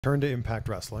Turn to Impact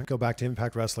Wrestling, go back to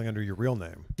Impact Wrestling under your real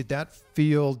name. Did that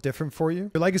feel different for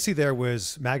you? Your legacy there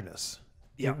was Magnus.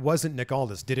 Yeah. It wasn't Nick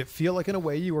Aldis. Did it feel like in a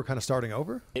way you were kind of starting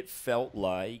over? It felt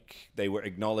like they were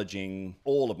acknowledging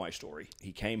all of my story.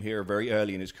 He came here very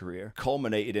early in his career,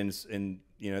 culminated in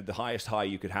the highest high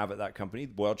you could have at that company,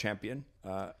 world champion.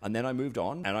 And then I moved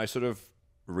on and I sort of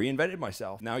reinvented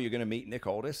myself. Now you're going to meet Nick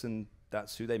Aldis, and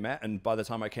that's who they met. And by the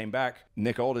time I came back,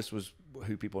 Nick Aldis was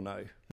who people know.